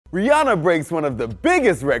Rihanna breaks one of the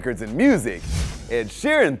biggest records in music. Ed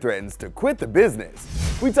Sheeran threatens to quit the business.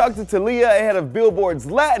 We talked to Talia ahead of Billboard's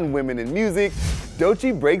Latin Women in Music.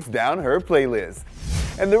 Doechii breaks down her playlist.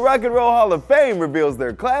 And the Rock and Roll Hall of Fame reveals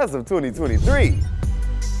their class of 2023.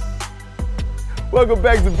 Welcome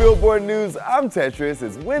back to Billboard News. I'm Tetris.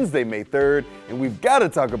 It's Wednesday, May 3rd, and we've got to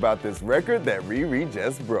talk about this record that Riri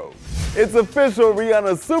just broke. It's official,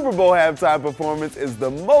 Rihanna's Super Bowl halftime performance is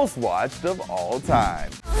the most watched of all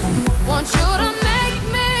time. Want you to make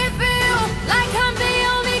me feel like I'm the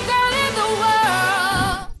only girl in the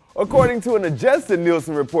world. According to an adjusted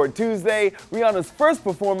Nielsen report Tuesday, Rihanna's first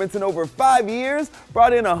performance in over 5 years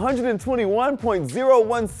brought in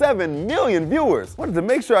 121.017 million viewers. Wanted to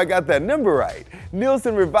make sure I got that number right.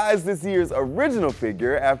 Nielsen revised this year's original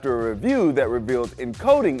figure after a review that revealed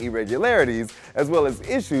encoding irregularities as well as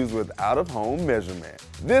issues with out-of-home measurement.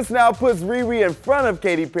 This now puts Riri in front of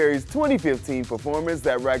Katy Perry's 2015 performance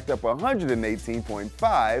that racked up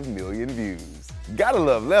 118.5 million views. Gotta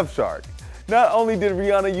love Left Shark. Not only did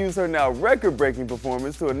Rihanna use her now record-breaking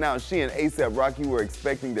performance to announce she and A$AP Rocky were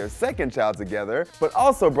expecting their second child together, but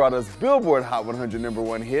also brought us Billboard Hot 100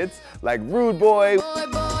 #1 hits like Rude Boy,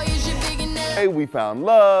 We Found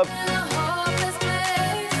Love,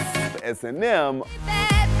 S&M,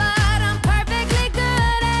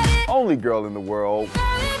 Only Girl in the World,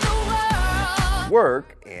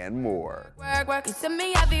 Work, and more.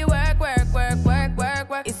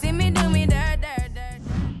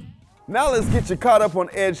 Now let's get you caught up on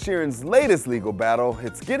Ed Sheeran's latest legal battle.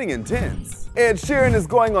 It's getting intense. Ed Sheeran is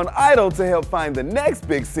going on Idol to help find the next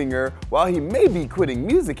big singer while he may be quitting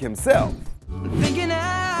music himself.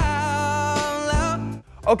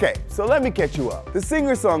 Okay, so let me catch you up. The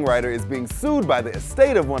singer-songwriter is being sued by the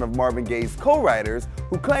estate of one of Marvin Gaye's co-writers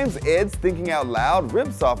who claims Ed's Thinking Out Loud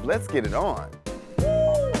rips off Let's Get It On.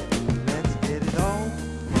 Let's get it on.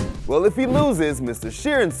 Well, if he loses, Mr.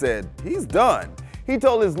 Sheeran said he's done. He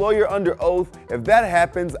told his lawyer under oath, if that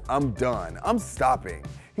happens, I'm done. I'm stopping.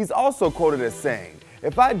 He's also quoted as saying,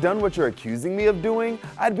 if I'd done what you're accusing me of doing,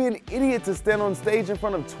 I'd be an idiot to stand on stage in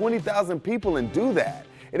front of 20,000 people and do that.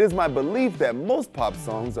 It is my belief that most pop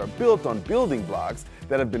songs are built on building blocks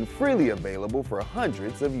that have been freely available for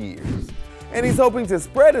hundreds of years. And he's hoping to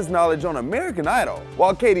spread his knowledge on American Idol.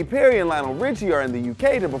 While Katy Perry and Lionel Richie are in the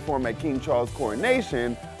UK to perform at King Charles'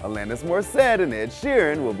 coronation, Alanis Morissette and Ed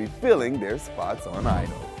Sheeran will be filling their spots on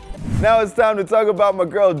Idol. Now it's time to talk about my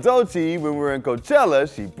girl Doechii. When we were in Coachella,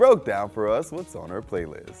 she broke down for us what's on her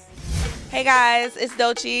playlist. Hey guys, it's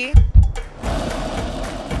Doechii.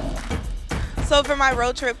 So for my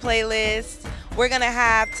road trip playlist, we're gonna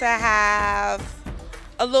have to have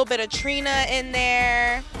a little bit of Trina in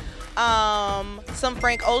there, some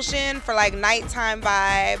Frank Ocean for like nighttime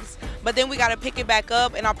vibes, but then we gotta pick it back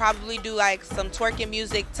up and I'll probably do like some twerking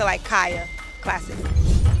music to like Kaya, classic.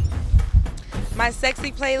 My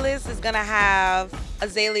sexy playlist is gonna have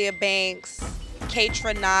Azalea Banks,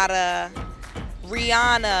 Kaytranada,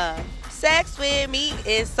 Rihanna. Sex with me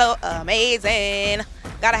is so amazing.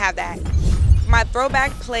 Gotta have that. My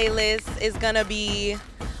throwback playlist is gonna be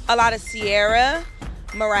a lot of Sierra,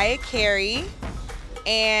 Mariah Carey,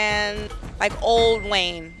 and like old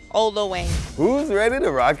Lil Wayne. Who's ready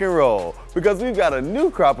to rock and roll? Because we've got a new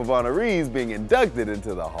crop of honorees being inducted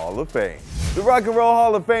into the Hall of Fame. The Rock and Roll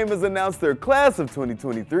Hall of Fame has announced their class of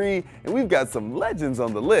 2023, and we've got some legends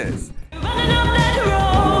on the list.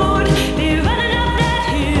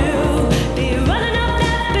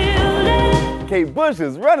 Kate Bush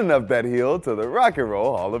is running up that hill to the Rock and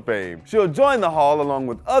Roll Hall of Fame. She'll join the hall along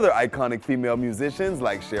with other iconic female musicians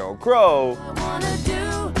like Sheryl Crow,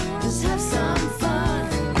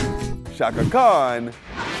 Chaka Khan,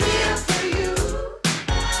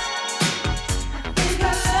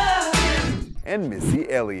 and Missy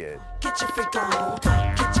Elliott.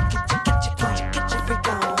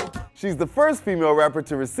 She's the first female rapper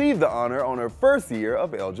to receive the honor on her first year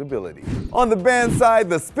of eligibility. On the band side,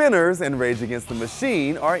 the Spinners and Rage Against the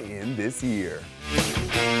Machine are in this year.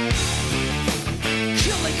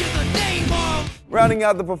 Rounding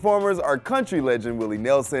out the performers are country legend Willie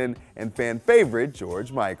Nelson and fan favorite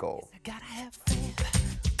George Michael.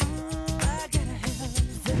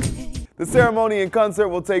 The ceremony and concert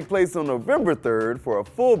will take place on November 3rd. For a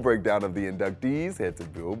full breakdown of the inductees, head to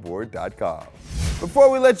Billboard.com. Before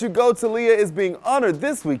we let you go, Talia is being honored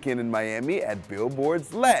this weekend in Miami at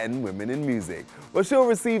Billboard's Latin Women in Music, where she'll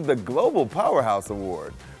receive the Global Powerhouse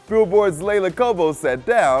Award. Billboard's Leila Cobo sat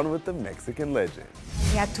down with the Mexican legend.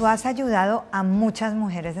 Ya tú has ayudado a muchas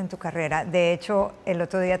mujeres en tu carrera. De hecho, el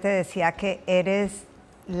otro día te decía que eres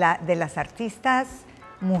de las artistas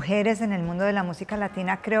mujeres en el mundo de la música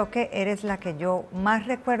latina, creo que eres la que yo más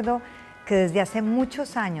recuerdo que desde hace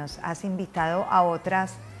muchos años has invitado a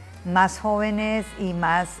otras más jóvenes y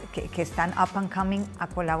más que están up and coming a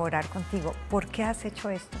colaborar contigo. ¿Por qué has hecho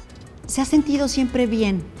esto? Se ha sentido siempre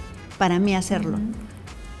bien para mí hacerlo.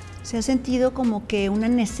 Se ha sentido como que una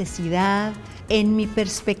necesidad. En mi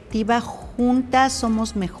perspectiva, juntas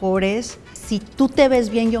somos mejores. Si tú te ves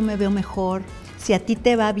bien, yo me veo mejor. Si a ti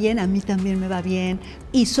te va bien, a mí también me va bien.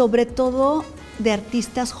 Y sobre todo de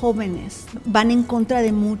artistas jóvenes. Van en contra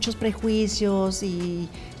de muchos prejuicios y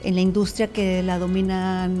en la industria que la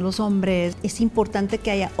dominan los hombres. Es importante que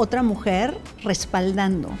haya otra mujer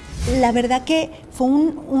respaldando. La verdad que fue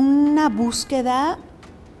una búsqueda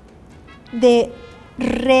de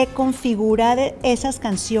reconfigurar esas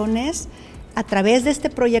canciones a través de este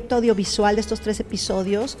proyecto audiovisual de estos 3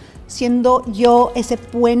 episodios, siendo yo ese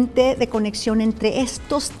puente de conexión entre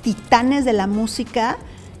estos titanes de la música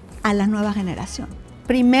a la nueva generación.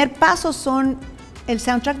 Primer paso son el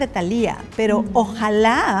soundtrack de Thalía, pero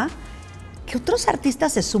ojalá que otros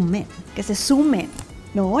artistas se sumen,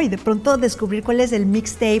 ¿no? Y de pronto descubrir cuál es el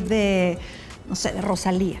mixtape de, no sé, de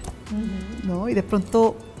Rosalía, ¿no? Y de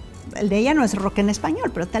pronto el de ella no es rock en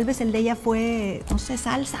español, pero tal vez el de ella fue, no sé,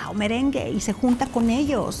 salsa o merengue y se junta con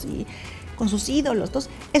ellos y con sus ídolos.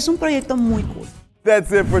 Entonces, es un proyecto muy cool.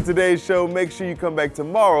 That's it for today's show. Make sure you come back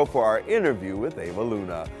tomorrow for our interview with Ava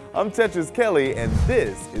Luna. I'm Tetris Kelly, and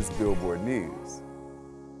this is Billboard News.